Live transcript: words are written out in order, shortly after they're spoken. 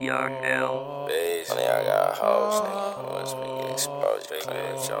Yarnell. Money, I got hoes, nigga. Once we get exposed, you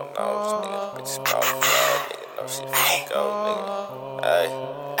playing with your nose, nigga. Bitches mouth flat, nigga. No shit finna go, nigga.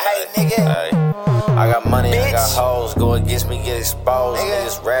 Hey, nigga. Hey. I got money, I got hoes. Go against me, get exposed.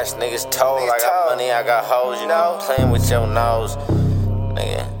 Niggas rash, niggas told. I got money, I got hoes, you know. Playing with your nose,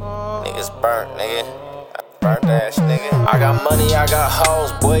 nigga. Niggas burnt, nigga. Burnt ass, nigga. I got money, I got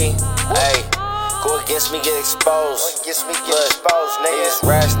hoes, boy. Hey. Go against me, get exposed. Niggas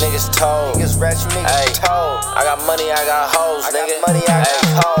rash, niggas told. I got money, I got hoes, nigga.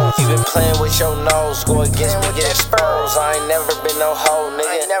 Hoes. You been playing with your nose. Go against me, get exposed. I ain't never been no hoe,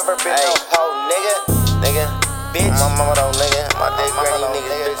 nigga. Nigga. Bitch. My mama don't, nigga. My dick granny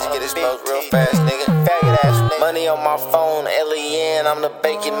niggas, bitch, get exposed real fast, nigga. Faggot ass, nigga. Money on my phone, LEN, I'm the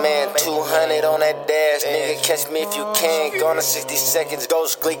bacon man. 200 on that dash, nigga. Catch me if you can. Gone in 60 seconds,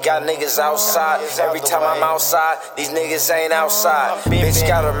 ghost gleek, got niggas outside. Every time I'm outside, these niggas ain't outside. Bitch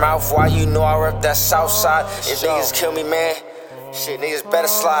got her mouth, why you know I rep that south side? If niggas kill me, man, shit, niggas better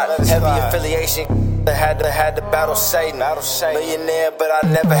slide. Heavy affiliation. I had to battle Satan. Millionaire, but I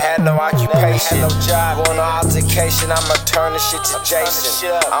never had no occupation. Going on altercation, I'ma turn this shit to Jason.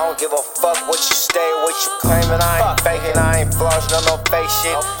 I don't give a fuck what you stay, what you claiming. I ain't faking, I ain't flossing, no fake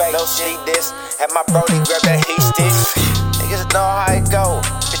shit. No sleep this. Had my brody grab that heat stick. Niggas know how it go.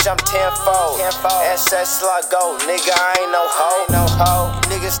 Bitch, I'm tenfold. SS till I go. Nigga, I ain't no hoe.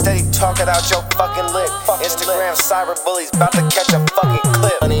 You niggas steady talking out your fucking lip. Instagram cyberbullies about to catch a fucking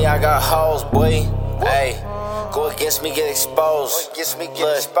clip. Money, I got hoes, boy. Hey, go against me, get exposed.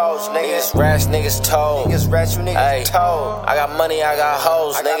 Niggas rash, niggas told. Ay, I got money, I got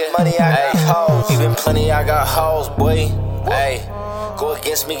hoes, nigga. Hoes. You been plenty, I got hoes, boy. Hey, go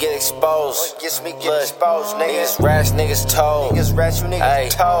against me, get exposed. Niggas rash, niggas told. Ay,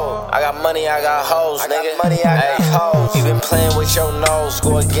 I got money, I got hoes, nigga. Hoes. You been playing with your nose.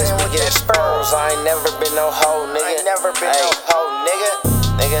 Go against me, get exposed. I ain't never been no hoe, nigga.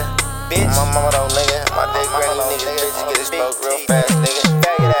 Nigga. Bitch. My mama don't, nigga. My dick granny niggas, bitches get exposed real fast, nigga.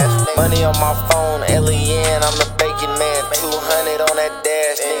 Money on my phone, LEN, I'm the bacon man. 200 on that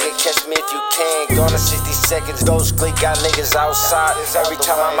dash, nigga. Catch me if you can. Gone in 60 seconds, ghost gleek, got niggas outside. Every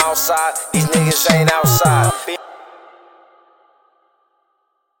time I'm outside, these niggas ain't outside.